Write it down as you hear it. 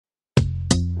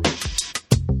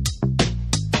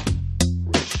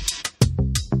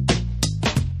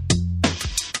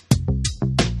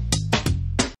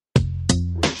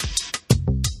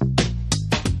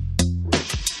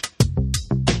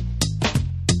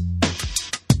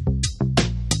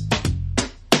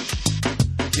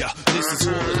Yeah, this is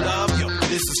for the love, yo,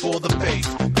 this is for the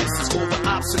faith. This is for the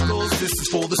obstacles, this is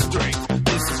for the strength.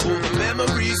 This is for the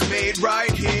memories made right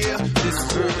here. This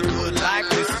is for the good life,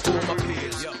 this is for my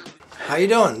peers, yo. How you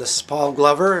doing? This is Paul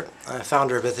Glover,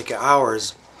 founder of Ithaca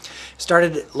Hours.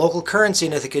 Started local currency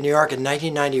in Ithaca, New York in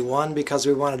 1991 because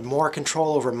we wanted more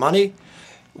control over money,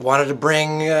 wanted to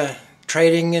bring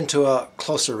trading into a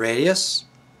closer radius,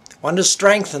 wanted to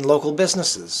strengthen local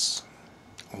businesses,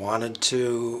 wanted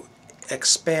to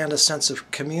expand a sense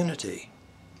of community.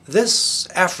 This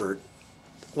effort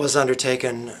was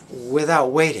undertaken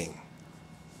without waiting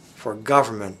for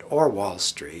government or Wall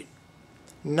Street,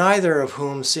 neither of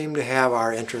whom seemed to have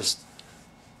our interest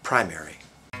primary.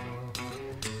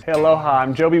 Hey, aloha,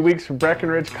 I'm Joby Weeks from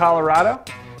Breckenridge, Colorado.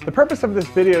 The purpose of this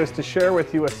video is to share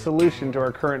with you a solution to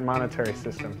our current monetary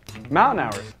system, mountain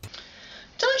hours.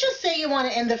 Don't just say you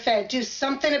want to end the Fed, do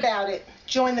something about it.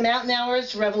 Join the Mountain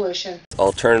Hours Revolution.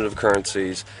 Alternative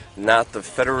currencies, not the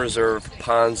Federal Reserve,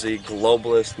 Ponzi,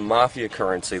 globalist, mafia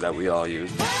currency that we all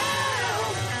use.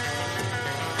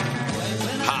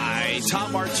 Hi,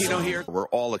 Tom Martino here. We're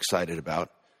all excited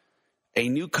about a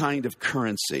new kind of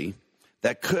currency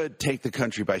that could take the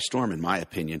country by storm, in my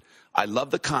opinion. I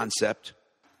love the concept.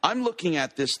 I'm looking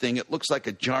at this thing. It looks like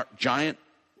a giant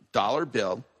dollar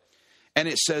bill, and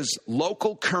it says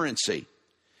local currency.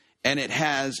 And it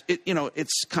has,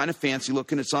 it's kind of fancy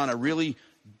looking. It's on a really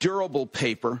durable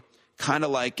paper, kind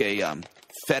of like a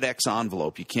FedEx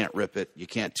envelope. You can't rip it. You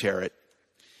can't tear it.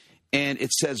 And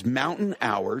it says mountain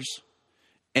hours.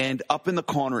 And up in the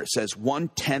corner, it says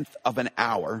 1/10 of an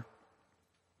hour.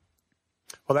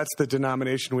 Well, that's the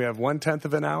denomination. We have 1/10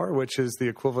 of an hour, which is the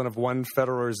equivalent of one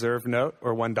Federal Reserve note,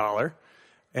 or $1.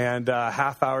 And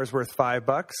half hour is worth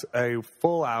 $5. A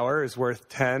full hour is worth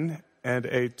 10, and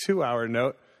a 2-hour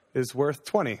note is worth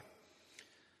 20.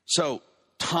 So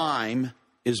time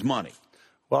is money.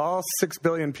 Well, all 6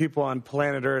 billion people on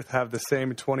planet Earth have the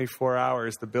same 24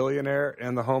 hours, the billionaire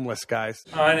and the homeless guys.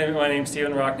 My name's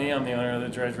Stephen Rockne. I'm the owner of the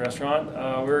Dredge Restaurant.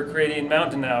 We're creating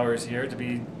mountain hours here to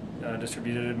be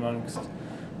distributed amongst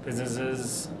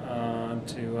businesses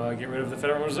to get rid of the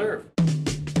Federal Reserve.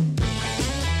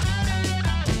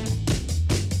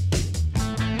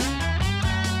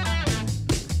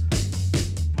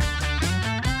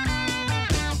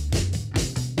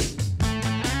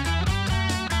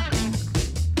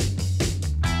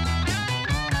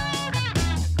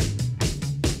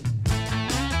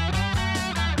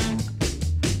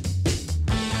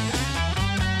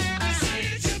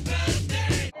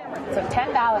 So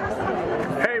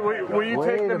 $10. Hey, will you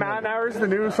take the mountain hours, the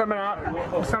new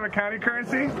Summit County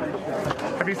currency?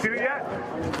 Have you seen it yet?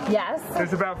 Yes.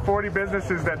 There's about 40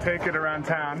 businesses that take it around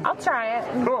town. I'll try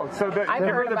it. Cool. So give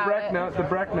her the Breck note. The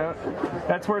Breck note.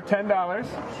 That's worth $10.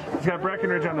 It's got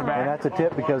Breckenridge on the back. And that's a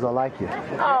tip because I like you.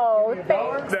 Oh,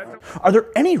 thanks. Are there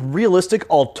any realistic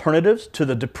alternatives to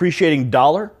the depreciating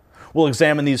dollar? We'll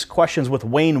examine these questions with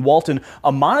Wayne Walton,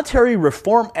 a monetary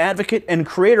reform advocate and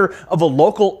creator of a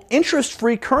local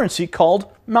interest-free currency called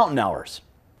Mountain Hours.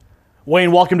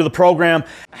 Wayne, welcome to the program.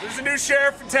 There's a new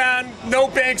sheriff in town. No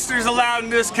banksters allowed in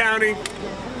this county.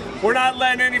 We're not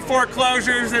letting any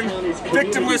foreclosures and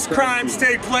victimless crimes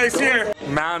take place here.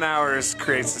 Mountain Hours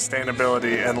create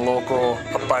sustainability and local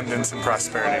abundance and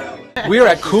prosperity. We're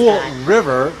at Cool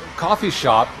River Coffee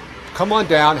Shop. Come on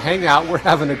down, hang out. We're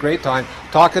having a great time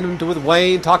talking with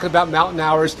Wayne, talking about Mountain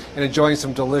Hours, and enjoying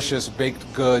some delicious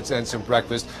baked goods and some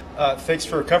breakfast. Thanks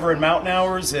for covering Mountain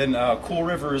Hours, and Cool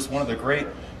River is one of the great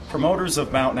promoters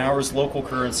of Mountain Hours, local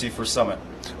currency for Summit.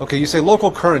 Okay, you say local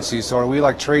currency, so are we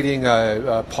like trading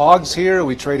pogs here? Are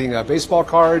we trading baseball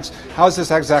cards? How does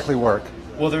this exactly work?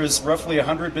 Well, there's roughly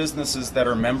 100 businesses that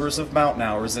are members of Mountain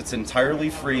Hours. It's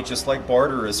entirely free, just like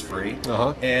barter is free.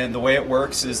 And the way it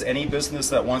works is any business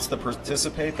that wants to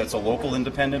participate, that's a local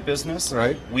independent business,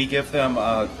 right? We give them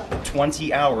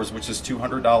 20 hours, which is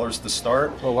 $200 to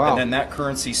start. Oh, wow. And then that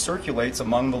currency circulates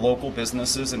among the local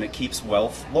businesses, and it keeps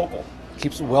wealth local.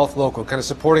 Keeps wealth local, kind of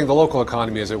supporting the local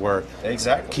economy, as it were.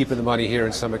 Exactly. Keeping the money here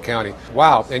in Summit County.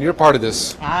 Wow, and you're part of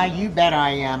this. You bet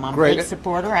I am. I'm a big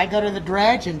supporter. I go to the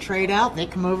Dredge and trade out. They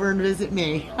come over and visit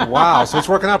me. Wow, so it's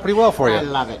working out pretty well for you. I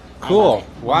love it. Cool. Love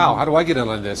it. Wow, how do I get in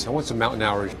on this? I want some Mountain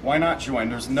Hours. Why not join?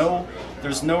 There's no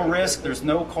risk. There's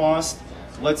no cost.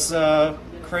 Let's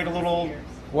create a little.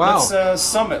 Wow. Let's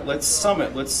summit. Let's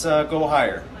go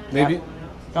higher. Maybe.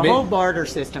 The whole barter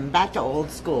system, back to old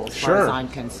school, as far as I'm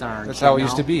concerned. That's how it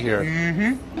used to be here.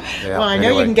 Yeah, well, I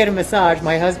know you can get a massage.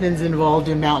 My husband's involved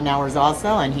in Mountain Hours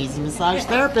also, and he's a massage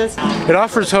therapist. It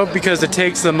offers hope because it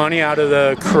takes the money out of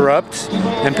the corrupt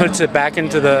and puts it back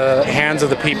into the hands of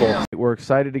the people. We're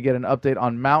excited to get an update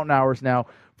on Mountain Hours now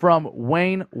from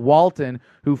Wayne Walton,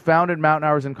 who founded Mountain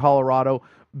Hours in Colorado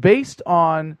based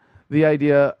on the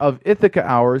idea of Ithaca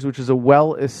Hours, which is a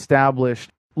well-established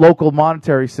local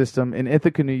monetary system in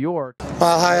Ithaca, New York.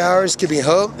 Mile High Hours give me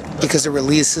hope because it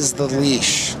releases the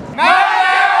leash.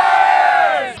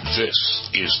 This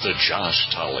is the Josh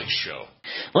Tolley Show.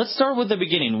 Let's start with the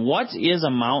beginning. What is a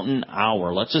mountain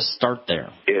hour? Let's just start there.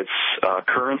 It's a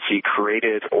currency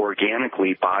created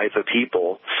organically by the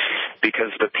people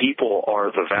because the people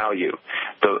are the value.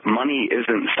 The money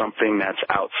isn't something that's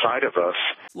outside of us.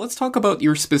 Let's talk about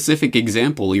your specific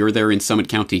example. You're there in Summit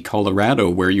County, Colorado,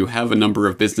 where you have a number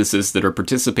of businesses that are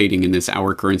participating in this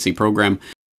hour currency program.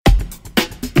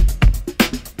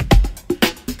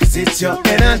 'Cause it's your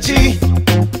energy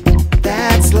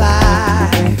that's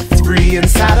life. It's free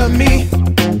inside of me.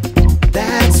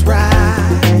 That's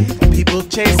right. People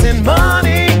chasing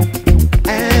money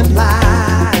and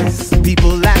lies.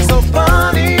 People act so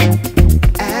funny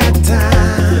at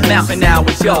times. Mountain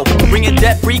Hours, yo, bringing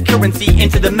debt-free currency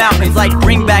into the mountains like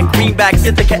bring back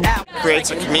Ithaca app.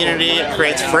 Creates a community, it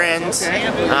creates friends,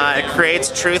 it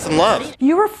creates truth and love.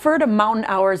 You refer to Mountain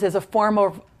Hours as a form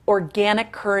of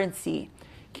organic currency.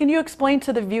 Can you explain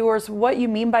to the viewers what you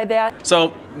mean by that?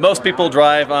 So most people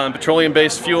drive on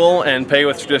petroleum-based fuel and pay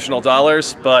with traditional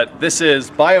dollars, but this is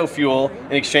biofuel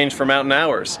in exchange for Mountain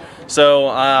Hours. So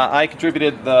I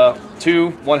contributed the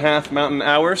 2 1/2 Mountain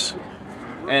Hours.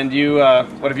 And you,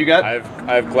 what have you got?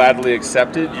 I've gladly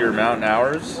accepted your Mountain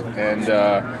Hours and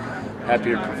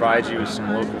happy to provide you with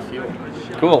some local fuel.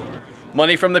 Cool.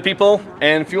 Money from the people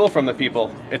and fuel from the people.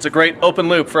 It's a great open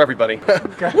loop for everybody.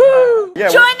 Woo! Yeah,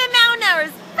 join the Mountain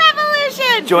Hours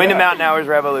revolution! Join the Mountain Hours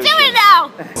revolution. Do it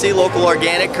now! See local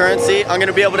organic currency. I'm going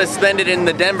to be able to spend it in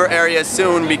the Denver area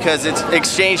soon because it's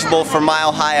exchangeable for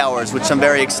Mile High Hours, which I'm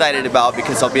very excited about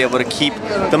because I'll be able to keep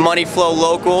the money flow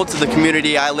local to the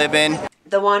community I live in.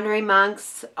 The Wandering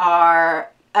Monks are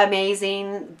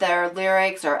amazing. Their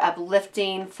lyrics are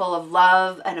uplifting, full of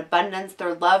love and abundance.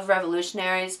 They're love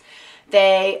revolutionaries.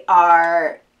 They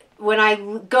are, when I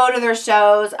go to their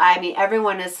shows, I mean,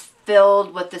 everyone is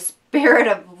filled with the spirit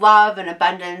of love and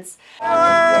abundance.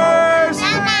 I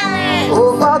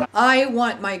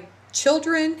want my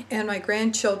children and my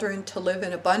grandchildren to live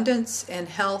in abundance and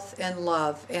health and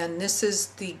love, and this is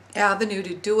the avenue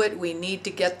to do it. We need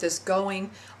to get this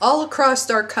going all across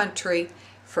our country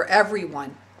for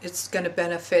everyone. It's going to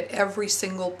benefit every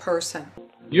single person.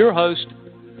 Your host,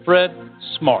 Fred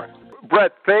Smart.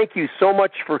 Brett, thank you so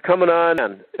much for coming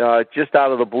on. Just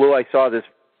out of the blue, I saw this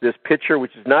picture,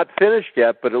 which is not finished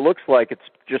yet, but it looks like it's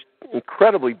just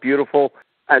incredibly beautiful.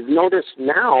 I've noticed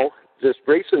now, just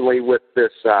recently with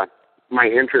this, my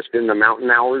interest in the Mountain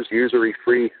Hours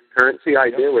usury-free currency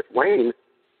idea with Wayne,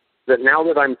 that now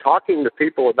that I'm talking to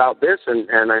people about this and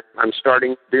I'm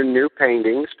starting to do new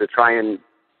paintings to try and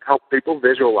help people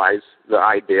visualize the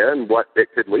idea and what it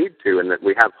could lead to and that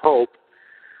we have hope,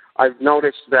 I've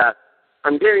noticed that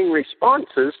I'm getting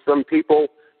responses from people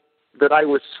that I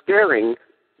was scaring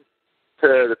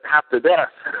to half to death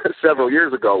several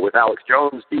years ago with Alex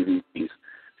Jones DVDs.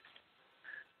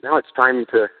 Now it's time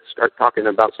to start talking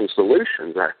about some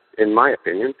solutions, in my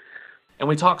opinion. And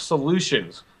we talk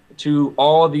solutions to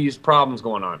all of these problems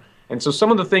going on. And so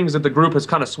some of the things that the group has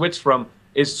kind of switched from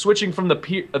is switching from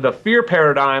the fear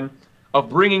paradigm of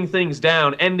bringing things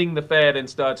down, ending the Fed and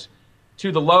such,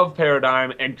 to the love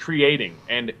paradigm and creating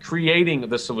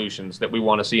the solutions that we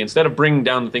want to see instead of bringing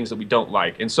down the things that we don't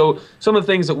like. And so some of the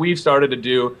things that we've started to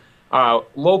do,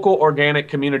 local organic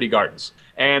community gardens.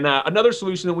 And another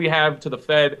solution that we have to the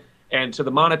Fed and to the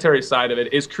monetary side of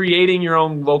it is creating your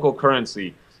own local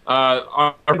currency.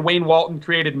 Our Wayne Walton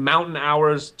created Mountain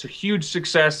Hours to huge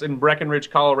success in Breckenridge,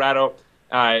 Colorado.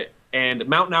 And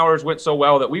Mountain Hours went so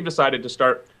well that we've decided to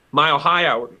start Mile High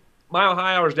Hours. Mile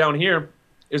High Hours down here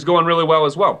is going really well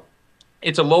as well.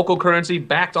 It's a local currency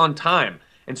backed on time.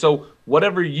 And so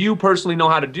whatever you personally know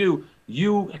how to do,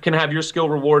 you can have your skill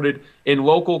rewarded in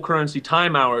local currency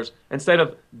time hours instead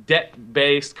of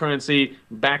debt-based currency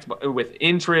backed with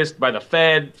interest by the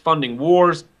Fed, funding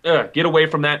wars. Get away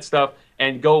from that stuff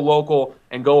and go local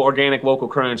and go organic local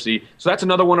currency. So that's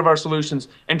another one of our solutions.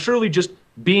 And truly just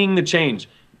being the change.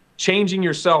 Changing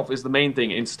yourself is the main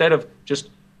thing instead of just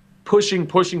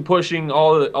pushing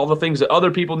all the things that other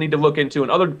people need to look into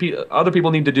and other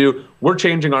people need to do. We're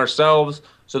changing ourselves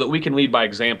so that we can lead by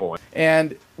example.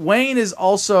 And Wayne is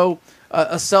also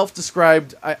a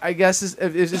self-described, I guess, is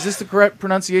this the correct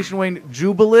pronunciation, Wayne?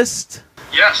 Jubilist?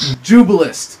 Yes.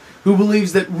 Jubilist, who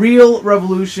believes that real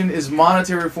revolution is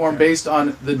monetary reform based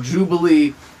on the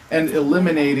Jubilee and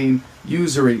eliminating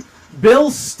usury.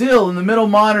 Bill Still, in the middle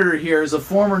monitor here, is a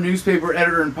former newspaper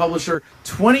editor and publisher.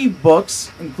 20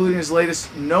 books, including his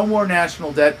latest, No More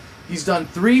National Debt. He's done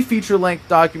 3 feature-length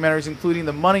documentaries, including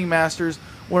The Money Masters,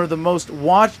 one of the most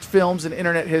watched films in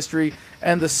internet history,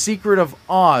 and The Secret of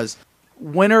Oz,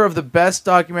 winner of the Best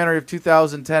Documentary of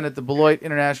 2010 at the Beloit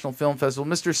International Film Festival.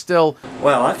 Mr. Still.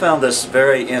 Well, I found this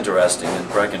very interesting in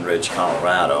Breckenridge,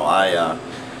 Colorado. I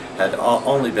had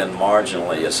only been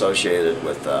marginally associated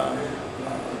with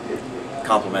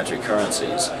complementary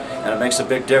currencies, and it makes a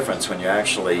big difference when you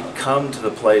actually come to the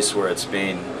place where it's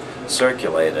being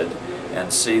circulated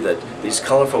and see that these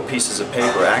colorful pieces of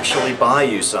paper actually buy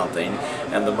you something,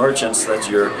 and the merchants that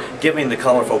you're giving the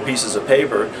colorful pieces of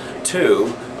paper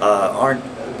to aren't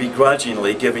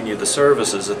begrudgingly giving you the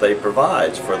services that they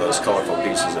provide for those colorful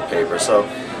pieces of paper. So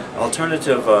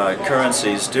alternative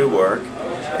currencies do work,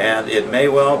 and it may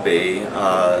well be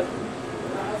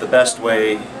the best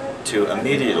way to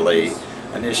immediately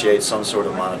initiate some sort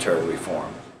of monetary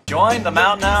reform. Join the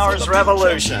Mountain Hours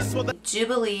Revolution.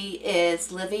 Jubilee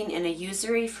is living in a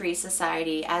usury-free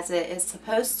society as it is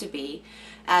supposed to be,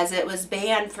 as it was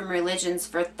banned from religions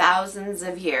for thousands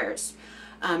of years.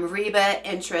 Riba,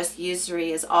 interest,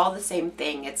 usury is all the same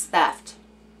thing. It's theft.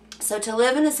 So to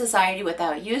live in a society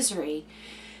without usury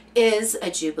is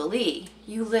a jubilee.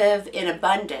 You live in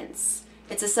abundance.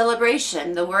 It's a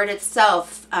celebration. The word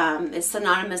itself is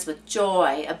synonymous with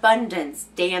joy, abundance,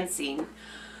 dancing.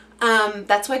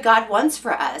 That's what God wants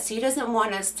for us. He doesn't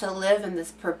want us to live in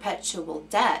this perpetual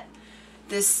debt,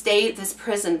 this state, this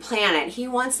prison planet. He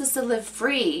wants us to live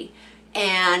free.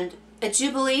 And a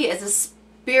jubilee is a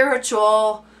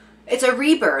spiritual, it's a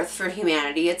rebirth for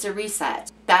humanity. It's a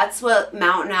reset. That's what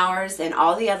Mountain Hours and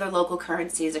all the other local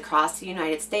currencies across the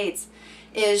United States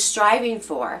is striving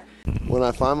for. When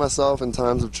I find myself in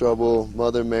times of trouble,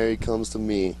 Mother Mary comes to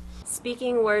me.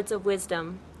 Speaking words of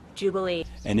wisdom, Jubilee.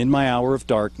 And in my hour of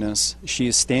darkness, she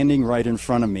is standing right in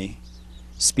front of me,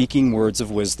 speaking words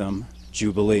of wisdom,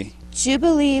 Jubilee.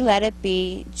 Jubilee, let it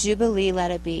be. Jubilee,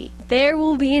 let it be. There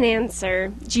will be an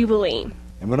answer, Jubilee.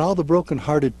 And when all the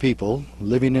broken-hearted people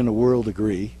living in a world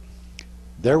agree,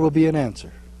 there will be an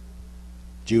answer,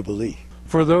 Jubilee.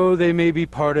 For though they may be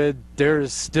parted, there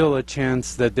is still a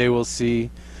chance that they will see.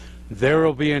 There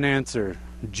will be an answer,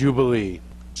 Jubilee.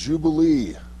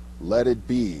 Jubilee, let it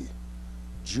be.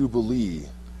 Jubilee,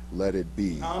 let it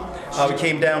be. We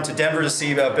came down to Denver to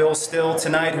see Bill Still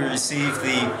tonight, who received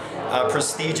the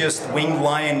prestigious Winged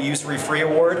Lion Usury-Free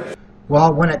Award.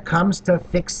 Well, when it comes to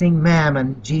fixing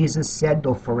mammon, Jesus said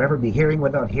they'll forever be hearing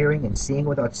without hearing and seeing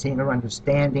without seeing or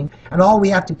understanding. And all we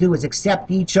have to do is accept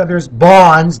each other's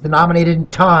bonds denominated in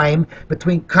time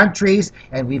between countries,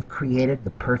 and we've created the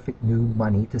perfect new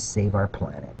money to save our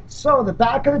planet. So the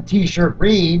back of the t-shirt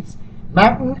reads,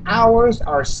 Mountain Hours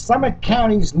are Summit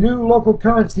County's new local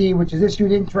currency, which is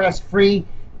issued interest-free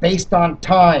based on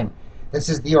time. This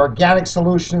is the organic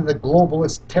solution to the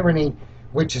globalist tyranny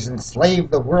which has enslaved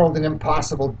the world in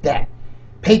impossible debt.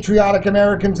 Patriotic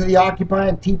Americans of the Occupy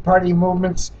and Tea Party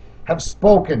movements have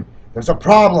spoken. There's a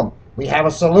problem. We have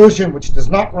a solution which does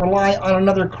not rely on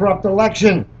another corrupt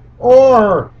election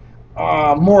or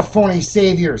more phony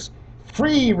saviors.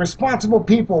 Free, responsible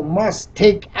people must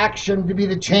take action to be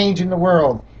the change in the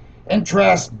world.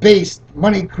 Interest-based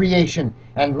money creation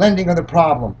and lending are the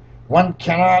problem. One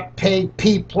cannot pay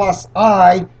P plus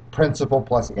I, principal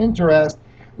plus interest,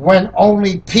 when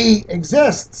only P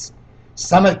exists.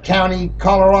 Summit County,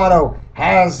 Colorado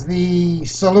has the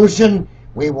solution.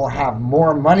 We will have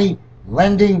more money,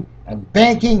 lending, and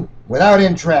banking without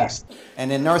interest.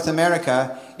 And in North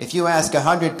America, if you ask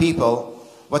 100 people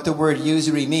what the word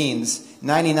usury means,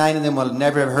 99 of them will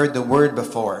never have heard the word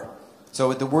before.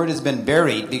 So the word has been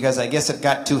buried because I guess it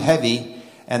got too heavy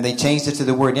and they changed it to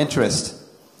the word interest.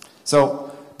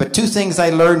 But two things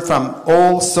I learned from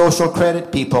old social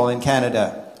credit people in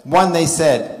Canada. One, they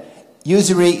said,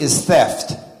 usury is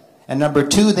theft. And number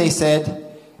two, they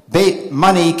said,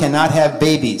 money cannot have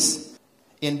babies.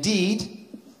 Indeed,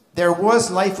 there was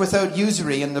life without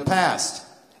usury in the past.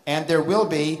 And there will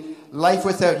be life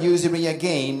without usury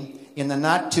again in the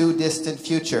not too distant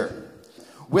future.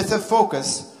 With a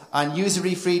focus on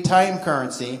usury-free time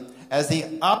currency as the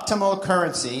optimal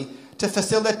currency to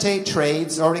facilitate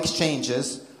trades or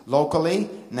exchanges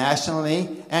locally,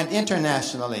 nationally, and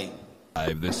internationally.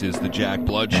 This is the Jack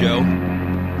Blood Show.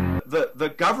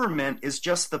 The government is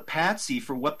just the patsy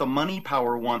for what the money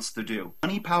power wants to do.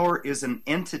 Money power is an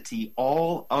entity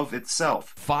all of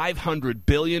itself. $500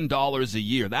 billion a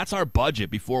year. That's our budget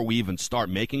before we even start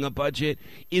making a budget,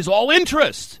 is all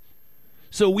interest.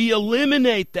 So we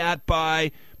eliminate that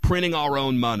by printing our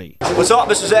own money. What's up?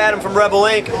 This is Adam from Rebel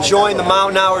Inc. Join the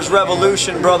Mountain Hours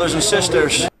Revolution, brothers and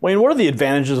sisters. Wayne, what are the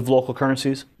advantages of local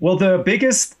currencies? Well, the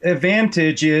biggest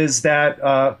advantage is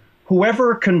that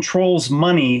whoever controls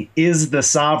money is the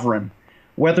sovereign.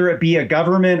 Whether it be a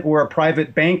government or a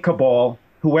private bank cabal,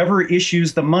 whoever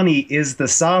issues the money is the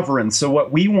sovereign. So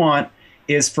what we want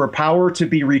is for power to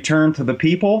be returned to the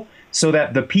people so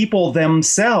that the people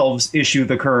themselves issue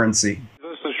the currency.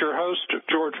 This is your host,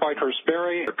 George Whitehurst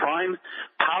Berry. The prime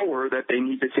power that they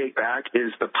need to take back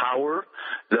is the power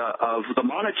of the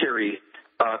monetary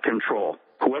control.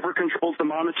 Whoever controls the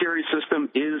monetary system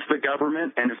is the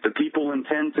government, and if the people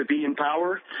intend to be in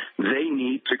power, they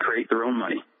need to create their own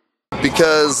money.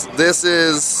 Because this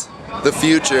is the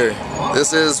future.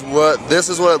 This is what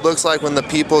it looks like when the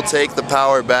people take the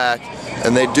power back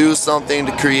and they do something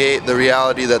to create the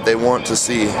reality that they want to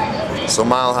see. So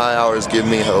Mile High Hours give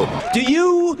me hope. Do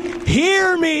you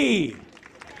hear me?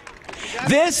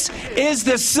 This is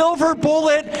the silver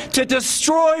bullet to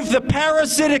destroy the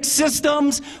parasitic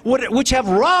systems which have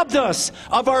robbed us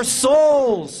of our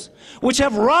souls, which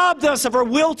have robbed us of our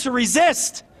will to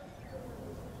resist.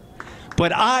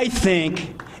 But I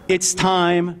think it's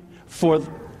time for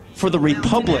the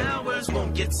Republic,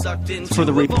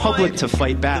 to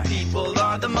fight back.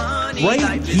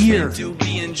 Right here,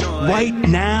 right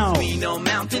now. We know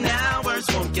mountain hours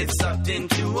won't get sucked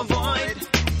into a void.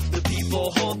 The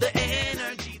people hold the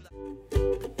energy.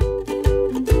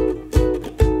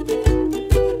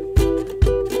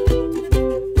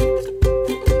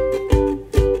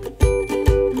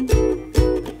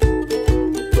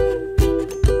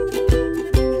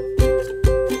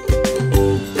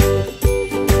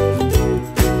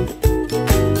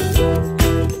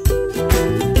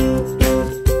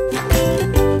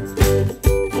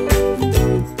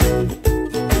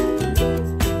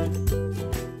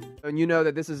 And you know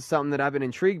that this is something that I've been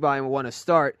intrigued by and want to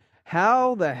start.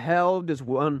 How the hell does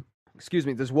one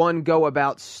go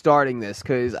about starting this?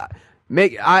 Because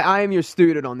I am your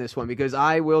student on this one, because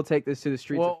I will take this to the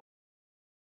streets. Well,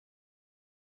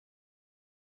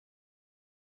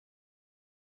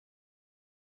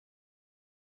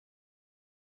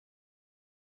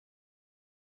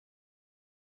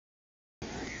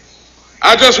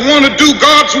 I just want to do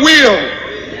God's will.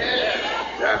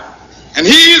 And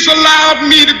He's allowed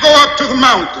me to go up to the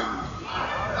mountain.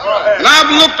 And I've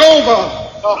looked over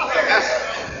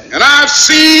and I've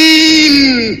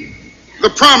seen the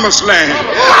promised land.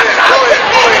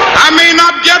 I may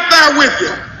not get there with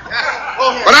you,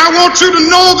 but I want you to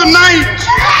know tonight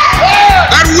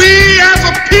that we as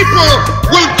a people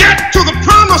will get to the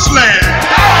promised land.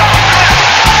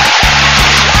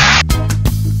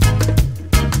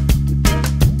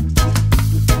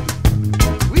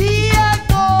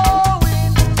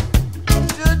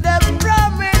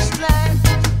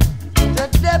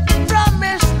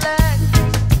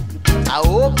 I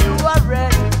hope you are ready.